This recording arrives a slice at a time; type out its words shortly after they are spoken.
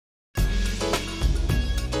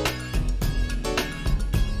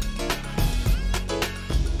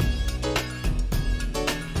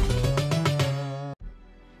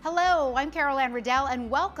I'm Anne Riddell,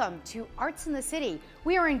 and welcome to Arts in the City.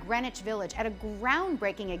 We are in Greenwich Village at a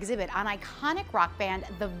groundbreaking exhibit on iconic rock band,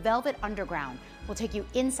 The Velvet Underground. We'll take you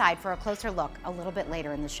inside for a closer look a little bit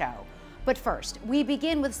later in the show. But first, we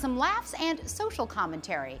begin with some laughs and social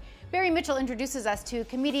commentary. Barry Mitchell introduces us to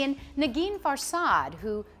comedian Negin Farsad,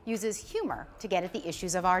 who uses humor to get at the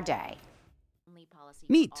issues of our day.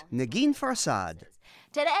 Meet Negin Farsad.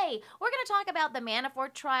 Today, we're going to talk about the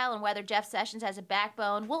Manafort trial and whether Jeff Sessions has a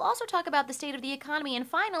backbone. We'll also talk about the state of the economy. And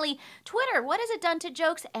finally, Twitter. What has it done to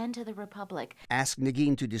jokes and to the Republic? Ask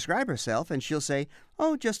Negin to describe herself, and she'll say,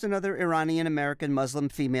 oh, just another Iranian-American Muslim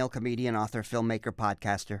female comedian, author, filmmaker,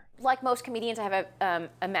 podcaster. Like most comedians, I have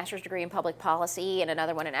a master's degree in public policy and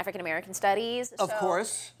another one in African-American studies. Of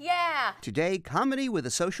course. Yeah. Today, comedy with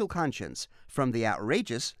a social conscience from the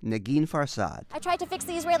outrageous Negin Farsad. I tried to fix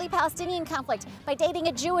the Israeli-Palestinian conflict by dating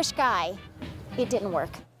a Jewish guy. It didn't work.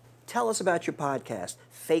 Tell us about your podcast,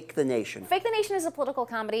 Fake the Nation. Fake the Nation is a political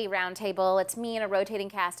comedy roundtable. It's me and a rotating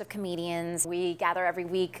cast of comedians. We gather every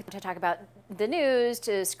week to talk about the news,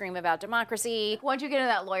 to scream about democracy. Once you get into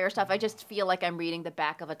that lawyer stuff, I just feel like I'm reading the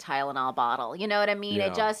back of a Tylenol bottle. You know what I mean? Yeah. I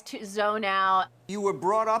just zone out. You were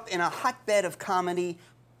brought up in a hotbed of comedy,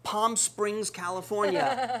 Palm Springs,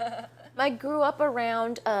 California. I grew up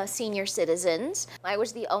around senior citizens. I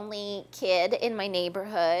was the only kid in my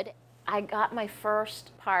neighborhood. I got my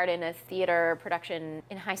first part in a theater production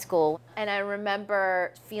in high school, and I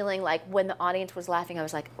remember feeling like when the audience was laughing, I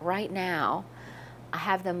was like, right now, I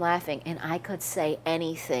have them laughing, and I could say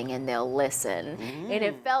anything, and they'll listen. And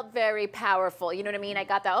it felt very powerful. You know what I mean? I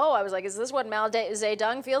got that, I was like, is this what Mao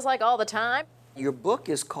Zedong feels like all the time? Your book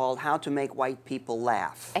is called How to Make White People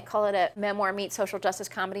Laugh. I call it a memoir meets social justice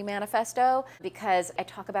comedy manifesto because I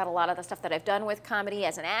talk about a lot of the stuff that I've done with comedy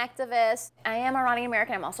as an activist. I am Iranian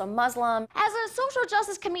American, I'm also Muslim. As a social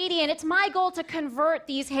justice comedian, it's my goal to convert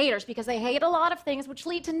these haters because they hate a lot of things which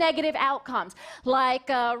lead to negative outcomes, like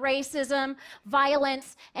racism,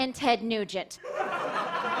 violence, and Ted Nugent.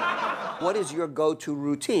 What is your go-to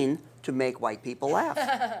routine to make white people laugh?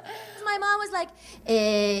 My mom was like,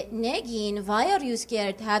 Negin, why are you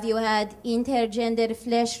scared? Have you had intergender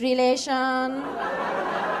flesh relation?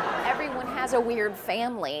 Everyone has a weird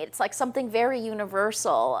family. It's like something very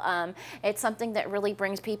universal. It's something that really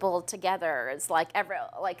brings people together. It's like,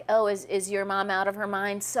 is your mom out of her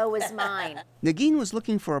mind? So is mine. Negin was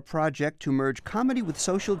looking for a project to merge comedy with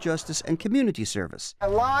social justice and community service. A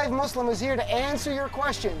live Muslim is here to answer your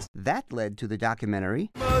questions. That led to the documentary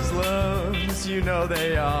Muslims, you know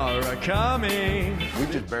they are a-coming.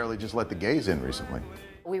 We just let the gays in recently.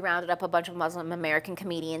 We rounded up a bunch of Muslim American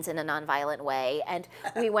comedians in a nonviolent way, and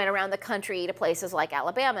we went around the country to places like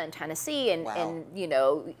Alabama and Tennessee and,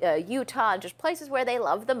 Utah, and just places where they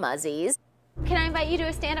love the Muzzies. Can I invite you to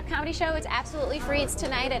a stand-up comedy show? It's absolutely free. It's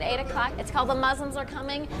tonight at 8 o'clock. It's called The Muslims Are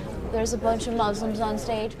Coming. There's a bunch of Muslims on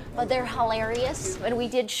stage, but they're hilarious. And we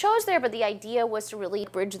did shows there, but the idea was to really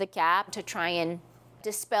bridge the gap, to try and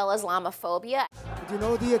dispel Islamophobia. You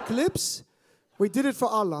know the eclipse? We did it for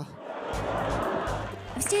Allah.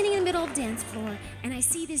 I'm standing in the middle of the dance floor, and I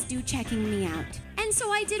see this dude checking me out. And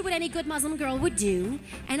so I did what any good Muslim girl would do,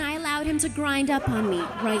 and I allowed him to grind up on me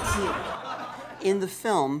right here. In the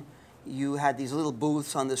film, you had these little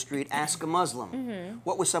booths on the street, Ask a Muslim.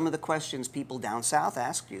 What were some of the questions people down south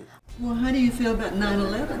asked you? Well, how do you feel about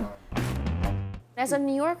 9/11? As a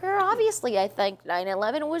New Yorker, obviously, I think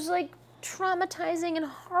 9/11 was like traumatizing and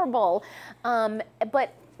horrible.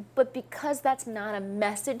 But because that's not a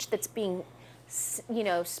message that's being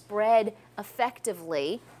spread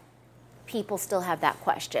effectively, people still have that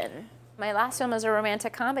question. My last film is a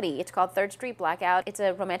romantic comedy. It's called Third Street Blackout. It's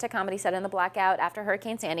a romantic comedy set in the blackout after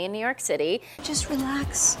Hurricane Sandy in New York City. Just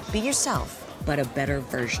relax. Be yourself, but a better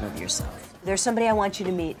version of yourself. There's somebody I want you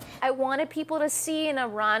to meet. I wanted people to see an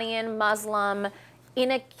Iranian Muslim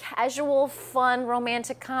in a casual, fun,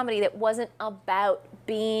 romantic comedy that wasn't about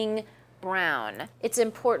being brown. It's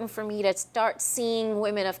important for me to start seeing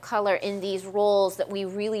women of color in these roles that we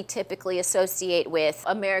really typically associate with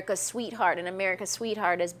America's sweetheart, and America's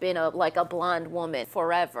sweetheart has been like a blonde woman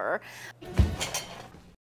forever.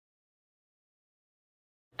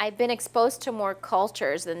 I've been exposed to more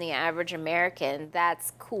cultures than the average American.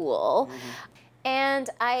 That's cool.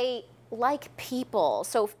 And I like people,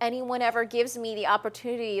 so if anyone ever gives me the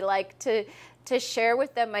opportunity to share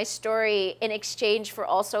with them my story in exchange for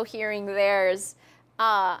also hearing theirs,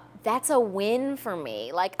 that's a win for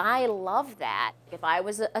me. Like, I love that. If I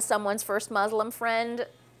was someone's first Muslim friend,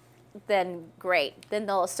 then great. Then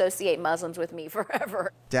they'll associate Muslims with me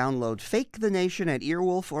forever. Download Fake the Nation at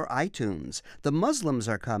Earwolf or iTunes. The Muslims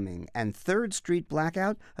Are Coming and Third Street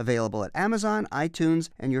Blackout, available at Amazon, iTunes,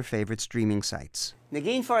 and your favorite streaming sites.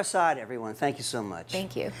 Negin Farsad, everyone, thank you so much.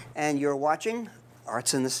 Thank you. And you're watching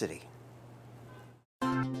Arts in the City.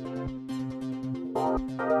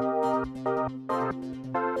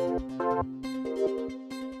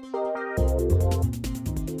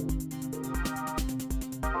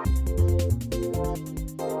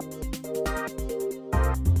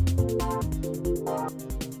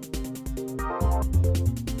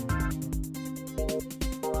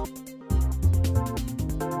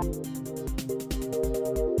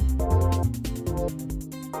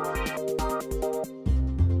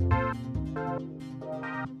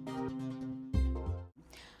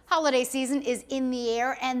 Holiday season is in the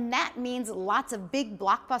air, and that means lots of big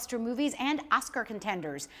blockbuster movies and Oscar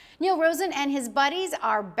contenders. Neil Rosen and his buddies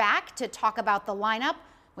are back to talk about the lineup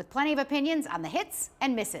with plenty of opinions on the hits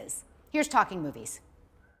and misses. Here's Talking Movies.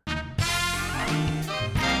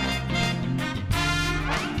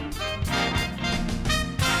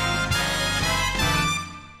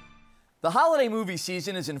 The holiday movie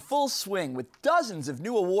season is in full swing with dozens of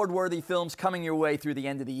new award-worthy films coming your way through the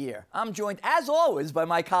end of the year. I'm joined, as always, by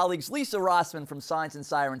my colleagues Lisa Rossman from Signs and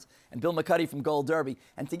Sirens and Bill McCuddy from Gold Derby,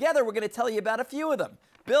 and together we're going to tell you about a few of them.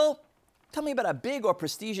 Bill, tell me about a big or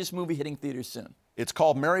prestigious movie hitting theaters soon. It's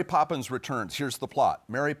called Mary Poppins Returns. Here's the plot.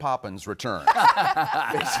 Mary Poppins Returns.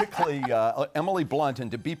 Basically, Emily Blunt,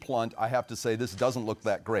 and to be blunt, I have to say this doesn't look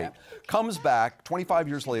that great, comes back 25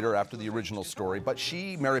 years later after the original story, but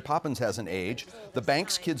Mary Poppins, hasn't aged. The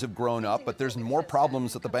Banks kids have grown up, but there's more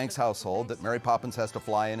problems at the Banks household that Mary Poppins has to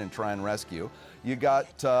fly in and try and rescue. You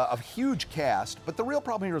got a huge cast, but the real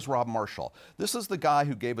problem here is Rob Marshall. This is the guy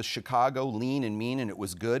who gave us Chicago, Lean and Mean, and it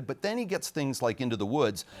was good, but then he gets things like Into the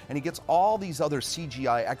Woods, and he gets all these other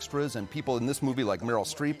CGI extras and people in this movie like Meryl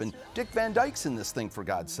Streep, and Dick Van Dyke's in this thing, for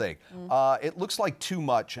God's sake. It looks like too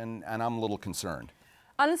much, and I'm a little concerned.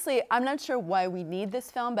 Honestly, I'm not sure why we need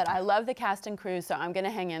this film, but I love the cast and crew, so I'm going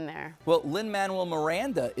to hang in there. Well, Lin-Manuel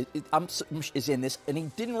Miranda is in this, and he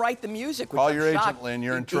didn't write the music. Call your agent, Lin.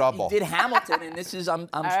 You're in trouble. He did Hamilton, and this is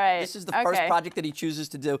this is the first project that he chooses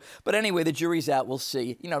to do. But anyway, the jury's out. We'll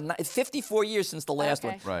see. You know, 54 years since the last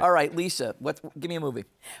one. Right. All right, Lisa, give me a movie.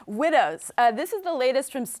 Widows. This is the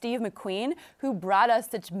latest from Steve McQueen, who brought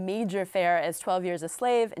us such major fare as 12 Years a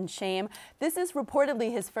Slave and Shame. This is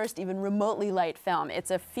reportedly his first even remotely light film.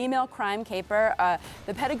 It's a female crime caper.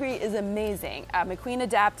 The pedigree is amazing. McQueen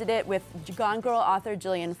adapted it with Gone Girl author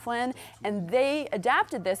Gillian Flynn, and they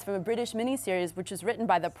adapted this from a British miniseries which was written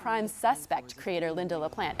by the Prime Suspect creator Linda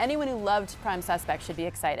LaPlante. Anyone who loved Prime Suspect should be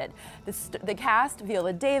excited. The cast: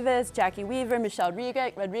 Viola Davis, Jackie Weaver, Michelle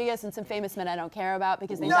Rodriguez, and some famous men I don't care about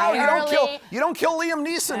because they died early. You don't kill Liam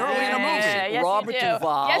Neeson early in a movie. Yes, Robert you do.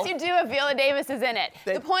 Duvall. Yes, you do. Viola Davis is in it.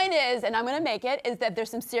 The point is, and I'm going to make it, is that there's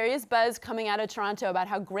some serious buzz coming out of Toronto about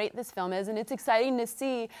how great this film is, and it's exciting to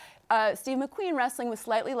see Steve McQueen wrestling with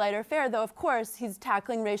slightly lighter fare, though of course he's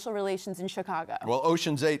tackling racial relations in Chicago. Well,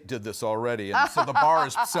 Ocean's 8 did this already, and so the bar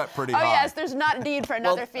is set pretty high. Oh yes, there's not a need for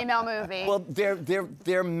another female movie. Well,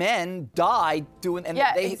 their men died doing, and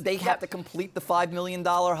they have to complete the $5 million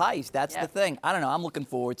heist. That's the thing. I don't know. I'm looking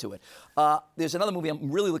forward to it. There's another movie I'm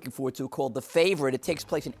really looking forward to called The Favorite. It takes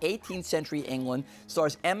place in 18th century England.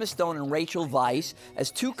 Stars Emma Stone and Rachel Weisz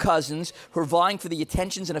as two cousins who are vying for the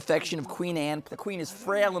attentions and affection of Queen Anne. The Queen is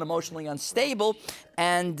frail and emotionally unstable,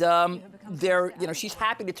 and she's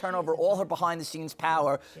happy to turn over all her behind-the-scenes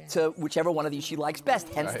power to whichever one of these she likes best.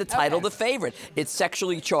 Hence the title, The Favorite. It's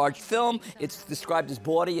sexually charged film. It's described as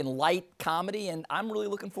bawdy and light comedy, and I'm really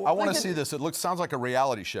looking forward. I want to see this. It sounds like a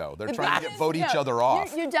reality show. They're trying to vote each other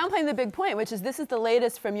off. You're downplaying the big point, which is this is the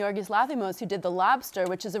latest from Yorgos Lanthimos, who did The Lobster,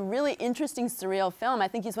 which is a really interesting, surreal film. I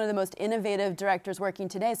think he's one of the most innovative directors working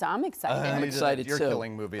today, so I'm excited. I'm excited too.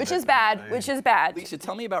 Killing movie. Which is bad. Which is bad. Lisa,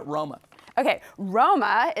 tell me about Roma. Okay,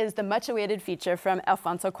 Roma is the much-awaited feature from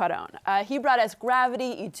Alfonso Cuarón. He brought us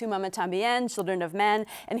Gravity, Y tu mamá también, Children of Men,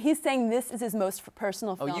 and he's saying this is his most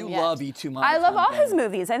personal film yet. Oh, you love Y tu mamá. I love all his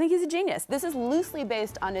movies. I think he's a genius. This is loosely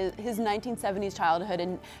based on his 1970s childhood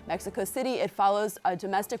in Mexico City. It follows a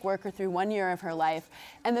domestic worker through 1 year of her life.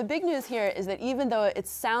 And the big news here is that even though it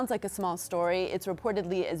sounds like a small story, it's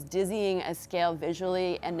reportedly as dizzying a scale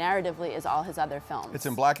visually and narratively as all his other films. It's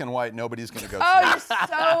in black and white. Nobody's going to go see Oh, it. you're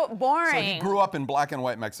so boring. So shocking. You grew up in black and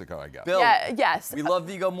white Mexico, I guess. Bill, yes. We love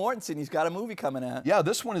Viggo Mortensen. He's got a movie coming out. Yeah,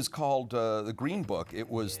 this one is called The Green Book. It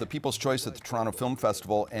was the People's Choice at the Toronto Film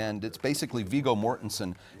Festival, and it's basically Viggo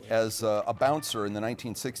Mortensen as a bouncer in the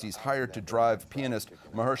 1960s, hired to drive pianist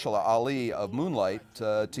Mahershala Ali of Moonlight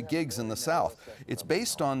to gigs in the South. It's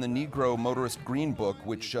based on the Negro motorist Green Book,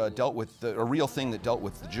 which dealt with a real thing that dealt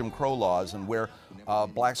with the Jim Crow laws and where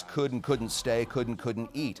blacks could and couldn't stay, could and couldn't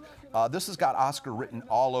eat. This has got Oscar written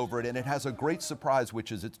all over it, and it has a great surprise,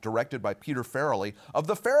 which is it's directed by Peter Farrelly of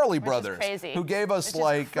the Farrelly Brothers, who gave us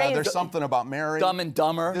There's Something About Mary. Dumb and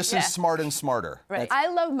Dumber. This is Smart and Smarter. Right. I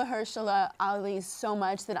love Mahershala Ali so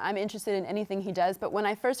much that I'm interested in anything he does, but when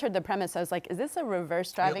I first heard the premise, I was like, is this a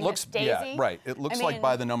reverse driving Miss Daisy? Yeah, right. It looks like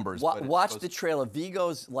by the numbers. Watch the trailer.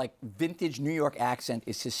 Viggo's vintage New York accent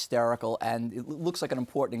is hysterical, and it looks like an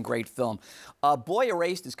important and great film. Boy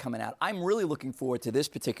Erased is coming out. I'm really looking forward to this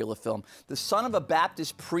particular film. The son of a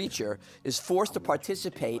Baptist preacher is forced to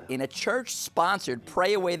participate in a church-sponsored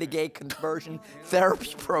Pray Away the Gay conversion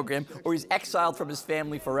therapy program, or he's exiled from his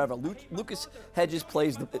family forever. Lucas Hedges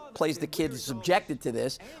plays the kid who's subjected to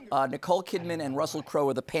this. Nicole Kidman and Russell Crowe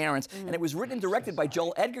are the parents, and it was written and directed by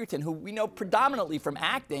Joel Edgerton, who we know predominantly from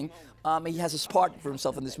acting. He has a part for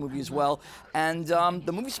himself in this movie as well, and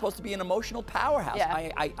the movie's supposed to be an emotional powerhouse.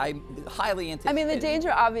 Yeah. I'm highly anticipated. I mean, the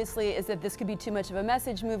danger obviously is that this could be too much of a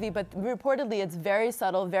message movie, but reportedly it's very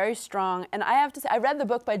subtle, very strong, and I have to say, I read the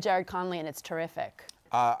book by Jared Conley, and it's terrific.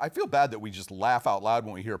 I feel bad that we just laugh out loud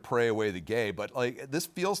when we hear Pray Away the Gay, but this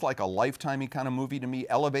feels like a Lifetime-y kind of movie to me,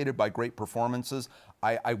 elevated by great performances.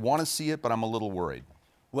 I want to see it, but I'm a little worried.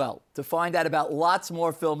 Well, to find out about lots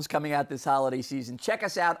more films coming out this holiday season, check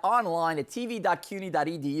us out online at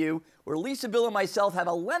tv.cuny.edu, where Lisa, Bill, and myself have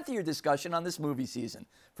a lengthier discussion on this movie season.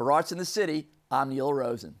 For Arts in the City, I'm Neil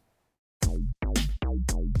Rosen.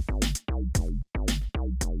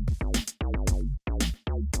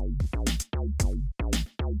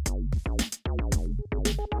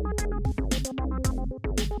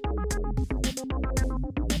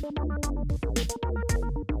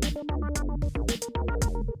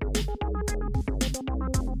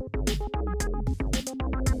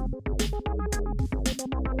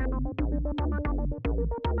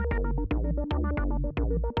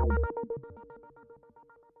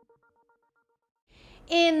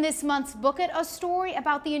 In this month's Book It, a story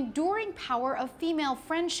about the enduring power of female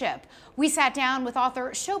friendship. We sat down with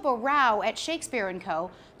author Shobha Rao at Shakespeare &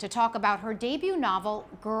 Co. to talk about her debut novel,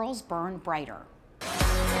 Girls Burn Brighter.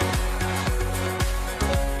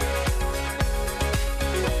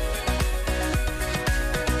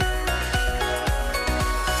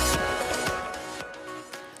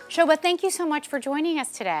 Shobha, thank you so much for joining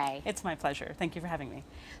us today. It's my pleasure. Thank you for having me.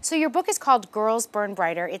 So your book is called Girls Burn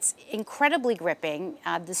Brighter. It's incredibly gripping,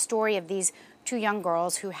 the story of these two young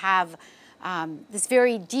girls who have this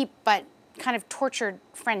very deep but kind of tortured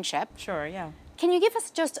friendship. Sure, yeah. Can you give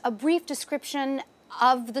us just a brief description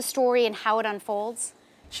of the story and how it unfolds?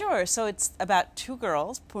 Sure. So it's about two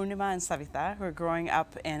girls, Purnima and Savita, who are growing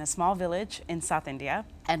up in a small village in South India.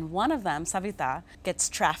 And one of them, Savita, gets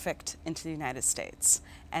trafficked into the United States.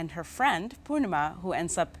 And her friend, Purnima, who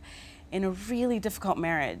ends up in a really difficult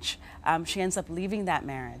marriage, she ends up leaving that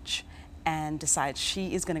marriage and decides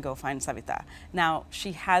she is going to go find Savita. Now,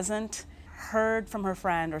 she hasn't heard from her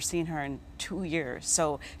friend or seen her in 2 years,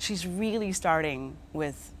 so she's really starting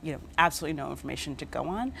with, absolutely no information to go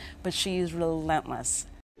on, but she's relentless.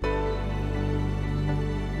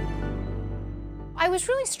 I was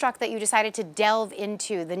really struck that you decided to delve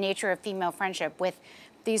into the nature of female friendship with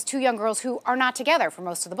these two young girls who are not together for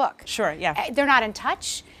most of the book. Sure, yeah. They're not in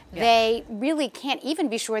touch. Yeah. They really can't even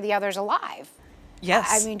be sure the other's alive. Yes,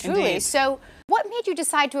 I mean, truly. Indeed. So what made you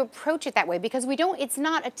decide to approach it that way? Because it's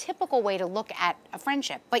not a typical way to look at a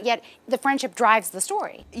friendship, but yet the friendship drives the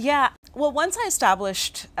story. Yeah, well, once I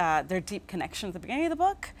established their deep connection at the beginning of the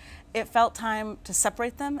book, it felt time to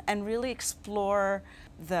separate them and really explore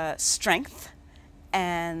the strength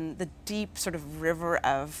and the deep sort of river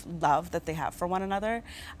of love that they have for one another.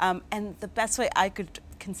 And the best way I could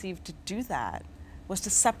conceive to do that was to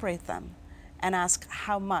separate them and ask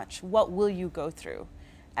how much, what will you go through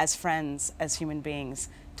as friends, as human beings,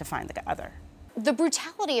 to find the other. The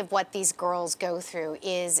brutality of what these girls go through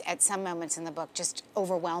is, at some moments in the book, just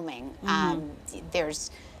overwhelming.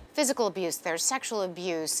 There's physical abuse, there's sexual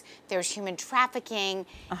abuse, there's human trafficking.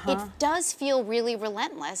 It does feel really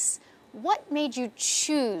relentless. What made you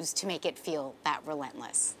choose to make it feel that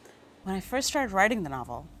relentless? When I first started writing the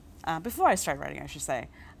novel, before I started writing, I should say,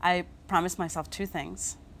 I promised myself two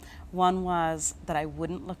things. One was that I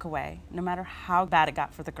wouldn't look away, no matter how bad it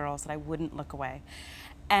got for the girls, that I wouldn't look away.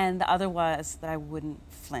 And the other was that I wouldn't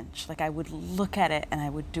flinch. Like I would look at it and I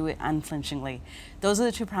would do it unflinchingly. Those are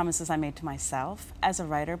the two promises I made to myself as a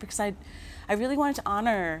writer, because I really wanted to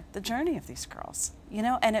honor the journey of these girls, you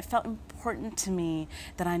know, and it felt important to me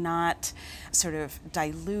that I not sort of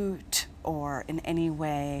dilute or in any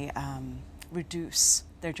way reduce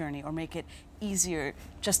their journey or make it easier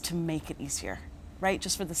just to make it easier, right?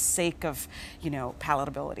 Just for the sake of, you know,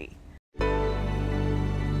 palatability.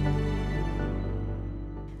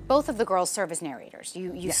 Both of the girls serve as narrators.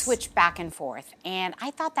 You Yes. switch back and forth. And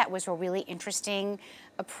I thought that was a really interesting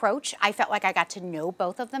approach. I felt like I got to know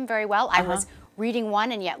both of them very well. I was reading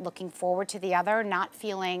one and yet looking forward to the other, not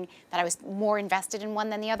feeling that I was more invested in one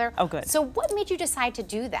than the other. Oh, good. So what made you decide to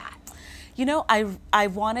do that? You know, I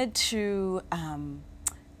wanted to,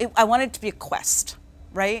 I wanted it to be a quest,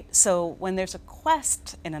 right? So when there's a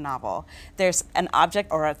quest in a novel, there's an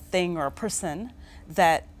object or a thing or a person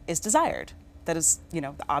that is desired. That is, you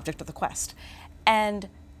know, the object of the quest. And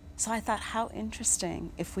so I thought, how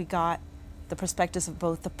interesting if we got the perspectives of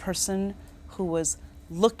both the person who was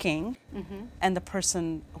looking and the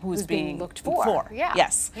person who's being looked for. Yeah.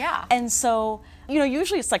 Yes. Yeah. And so, you know,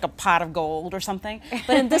 usually it's like a pot of gold or something,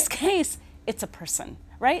 but in this case, it's a person,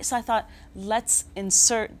 right? So I thought, let's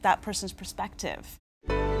insert that person's perspective.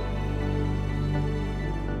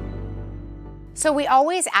 So we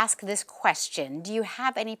always ask this question. Do you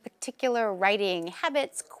have any particular writing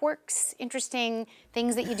habits, quirks, interesting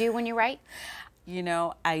things that you do when you write? You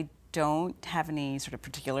know, I don't have any sort of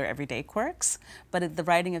particular everyday quirks, but in the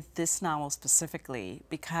writing of this novel specifically,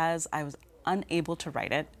 because I was unable to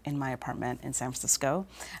write it in my apartment in San Francisco,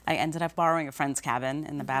 I ended up borrowing a friend's cabin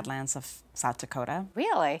in the Badlands of South Dakota.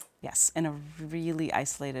 Really? Yes, in a really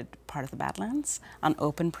isolated part of the Badlands, on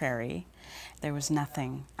open prairie. There was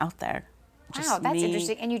nothing out there. Wow, that's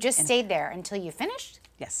interesting. And you just stayed there until you finished?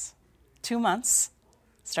 Yes. 2 months,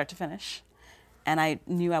 start to finish. And I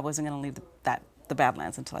knew I wasn't going to leave the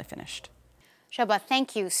Badlands until I finished. Shobha,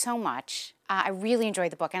 thank you so much. I really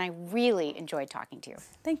enjoyed the book, and I really enjoyed talking to you.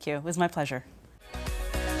 Thank you. It was my pleasure.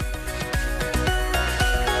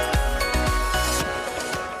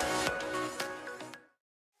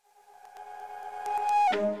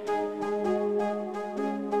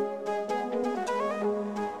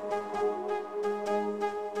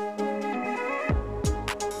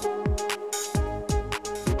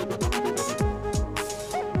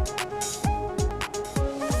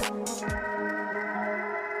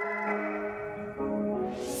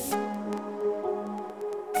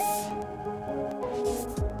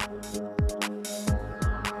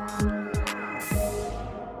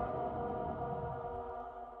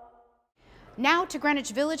 Now to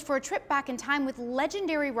Greenwich Village for a trip back in time with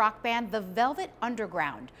legendary rock band The Velvet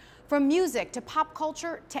Underground. From music to pop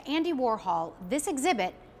culture to Andy Warhol, this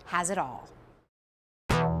exhibit has it all.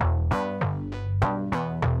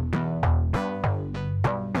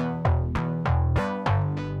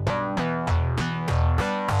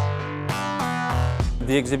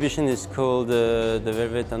 The exhibition is called the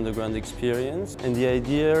Velvet Underground Experience, and the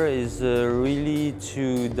idea is really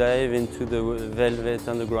to dive into the Velvet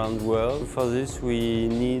Underground world. For this we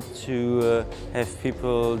need to have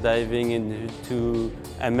people diving into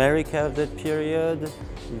America of that period,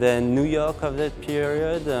 then New York of that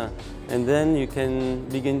period, and then you can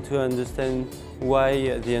begin to understand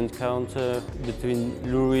why the encounter between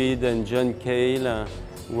Lou Reed and John Cale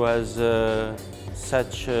was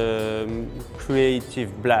such a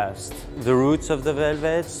creative blast. The roots of the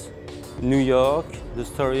Velvets, New York, the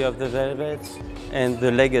story of the Velvets, and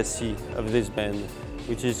the legacy of this band,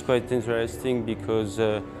 which is quite interesting because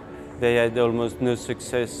they had almost no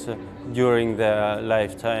success during their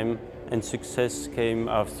lifetime, and success came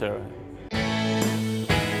after.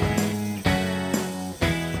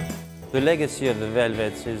 The legacy of the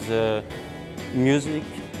Velvets is music,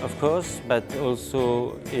 of course, but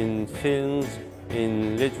also in films,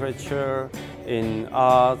 in literature, in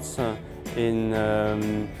arts, in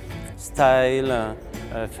style,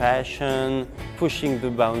 fashion, pushing the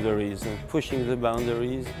boundaries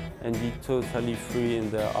and be totally free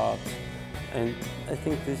in their art. And I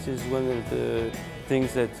think this is one of the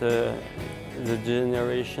things that the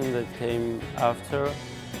generation that came after,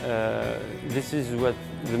 this is what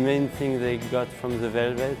the main thing they got from the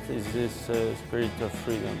Velvet is this spirit of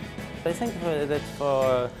freedom. I think that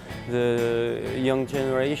for the young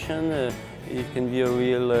generation, it can be a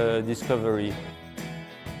real discovery.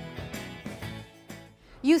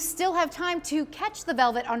 You still have time to catch the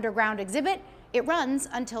Velvet Underground exhibit. It runs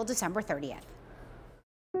until December 30th.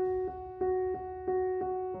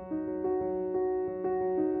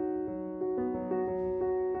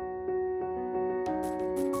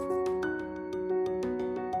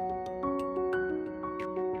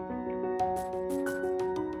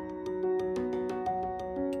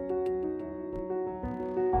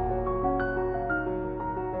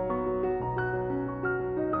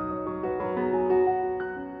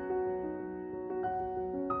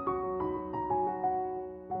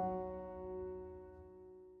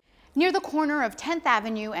 Near the corner of 10th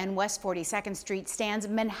Avenue and West 42nd Street stands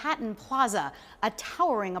Manhattan Plaza, a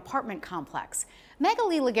towering apartment complex.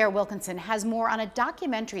 Megali Laguerre-Wilkinson has more on a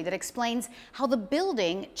documentary that explains how the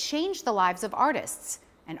building changed the lives of artists,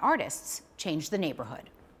 and artists changed the neighborhood.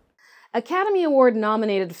 Academy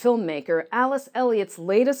Award-nominated filmmaker Alice Elliott's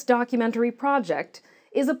latest documentary project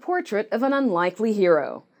is a portrait of an unlikely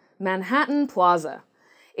hero, Manhattan Plaza.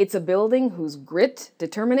 It's a building whose grit,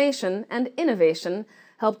 determination, and innovation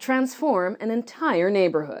helped transform an entire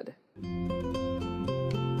neighborhood.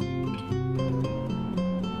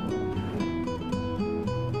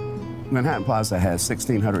 Manhattan Plaza has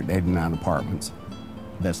 1,689 apartments.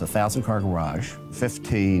 There's a 1,000-car garage,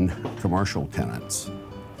 15 commercial tenants.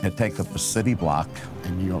 It takes up a city block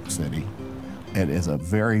in New York City. It is a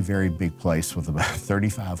very, very big place with about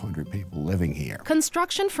 3,500 people living here.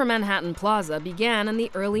 Construction for Manhattan Plaza began in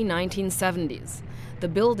the early 1970s. The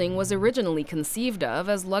building was originally conceived of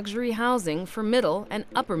as luxury housing for middle and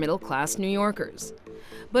upper middle class New Yorkers.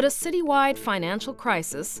 But a citywide financial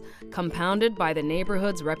crisis, compounded by the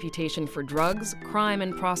neighborhood's reputation for drugs, crime,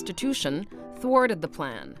 and prostitution, thwarted the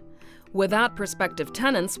plan. Without prospective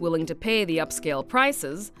tenants willing to pay the upscale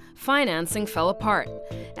prices, financing fell apart,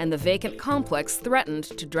 and the vacant complex threatened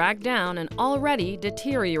to drag down an already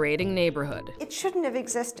deteriorating neighborhood. It shouldn't have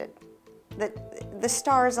existed. The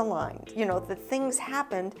stars aligned. You know, the things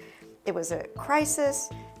happened. It was a crisis.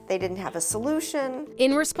 They didn't have a solution.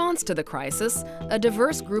 In response to the crisis, a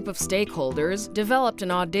diverse group of stakeholders developed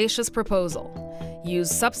an audacious proposal. Use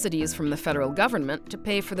subsidies from the federal government to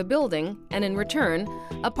pay for the building, and in return,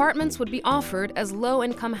 apartments would be offered as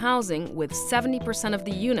low-income housing with 70% of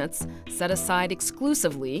the units set aside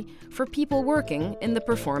exclusively for people working in the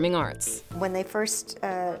performing arts. When they first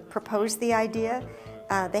proposed the idea,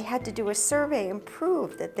 they had to do a survey and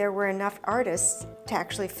prove that there were enough artists to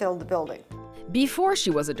actually fill the building. Before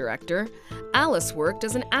she was a director, Alice worked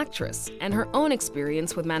as an actress, and her own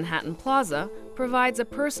experience with Manhattan Plaza provides a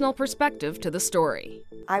personal perspective to the story.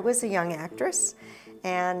 I was a young actress,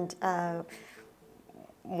 and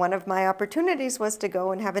one of my opportunities was to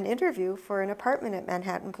go and have an interview for an apartment at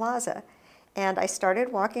Manhattan Plaza. And I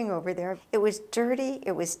started walking over there. It was dirty,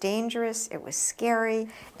 it was dangerous, it was scary,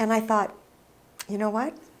 and I thought, you know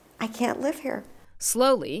what? I can't live here.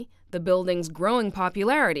 Slowly, the building's growing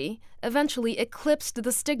popularity eventually eclipsed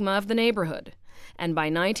the stigma of the neighborhood. And by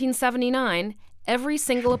 1979, every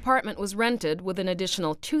single apartment was rented with an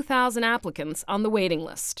additional 2,000 applicants on the waiting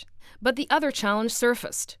list. But the other challenge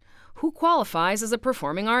surfaced. Who qualifies as a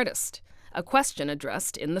performing artist? A question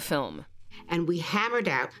addressed in the film. And we hammered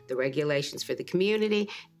out the regulations for the community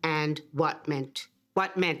and what meant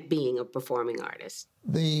being a performing artist.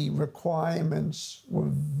 The requirements were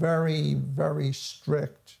very, very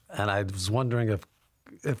strict. And I was wondering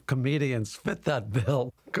if comedians fit that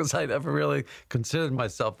bill, because I never really considered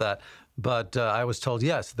myself that. But I was told,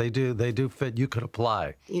 yes, they do fit. You could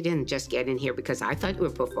apply. You didn't just get in here because I thought you were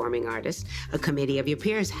a performing artist. A committee of your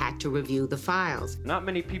peers had to review the files. Not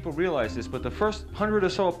many people realize this, but the first 100 or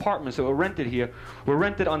so apartments that were rented here were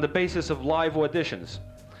rented on the basis of live auditions.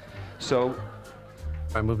 So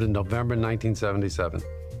I moved in November 1977.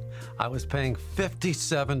 I was paying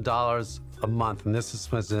 $57 a month, and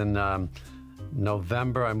this was in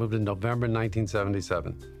November. I moved in November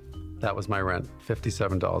 1977. That was my rent,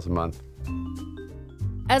 $57 a month.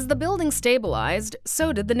 As the building stabilized,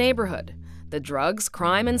 so did the neighborhood. The drugs,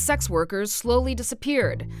 crime, and sex workers slowly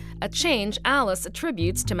disappeared, a change Alice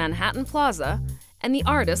attributes to Manhattan Plaza and the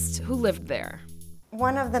artists who lived there.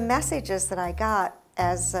 One of the messages that I got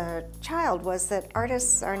as a child was that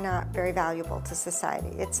artists are not very valuable to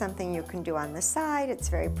society. It's something you can do on the side, it's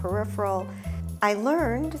very peripheral. I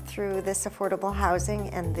learned through this affordable housing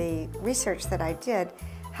and the research that I did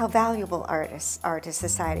how valuable artists are to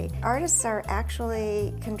society. Artists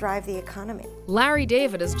can drive the economy. Larry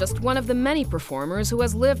David is just one of the many performers who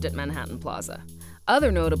has lived at Manhattan Plaza. Other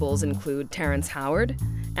notables include Terrence Howard,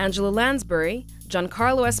 Angela Lansbury,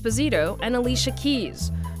 Giancarlo Esposito, and Alicia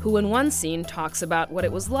Keys, who in one scene talks about what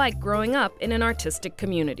it was like growing up in an artistic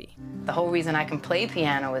community. The whole reason I can play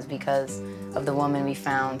piano is because of the woman we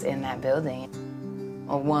found in that building.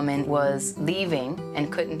 A woman was leaving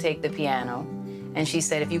and couldn't take the piano, and she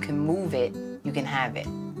said, if you can move it, you can have it.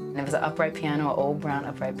 And it was an upright piano, an old brown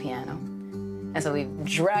upright piano. And so we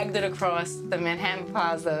dragged it across the Manhattan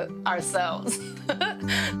Plaza ourselves.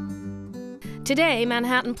 Today,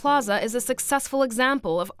 Manhattan Plaza is a successful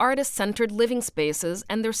example of artist-centered living spaces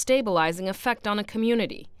and their stabilizing effect on a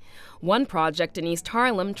community. One project in East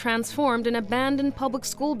Harlem transformed an abandoned public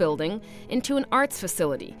school building into an arts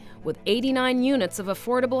facility with 89 units of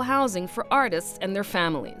affordable housing for artists and their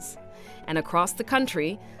families. And across the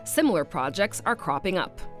country, similar projects are cropping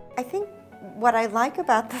up. I think what I like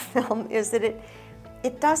about the film is that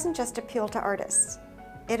it doesn't just appeal to artists.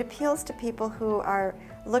 It appeals to people who are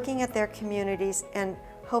looking at their communities and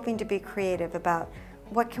hoping to be creative about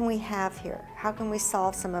what can we have here? How can we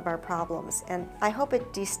solve some of our problems? And I hope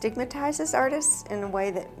it destigmatizes artists in a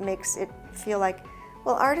way that makes it feel like,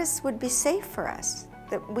 well, artists would be safe for us,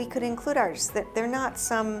 that we could include artists, that they're not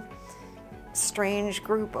some strange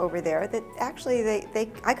group over there, that actually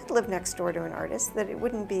I could live next door to an artist, that it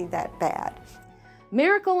wouldn't be that bad.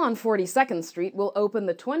 Miracle on 42nd Street will open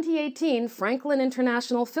the 2018 Franklin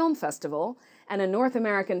International Film Festival, and a North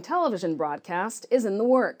American television broadcast is in the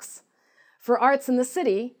works. For Arts in the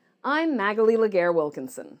City, I'm Magali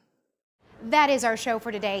Laguerre-Wilkinson. That is our show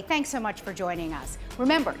for today. Thanks so much for joining us.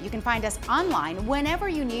 Remember, you can find us online whenever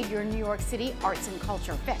you need your New York City arts and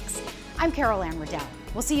culture fix. I'm Anne Riddell.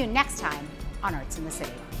 We'll see you next time on Arts in the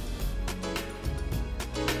City.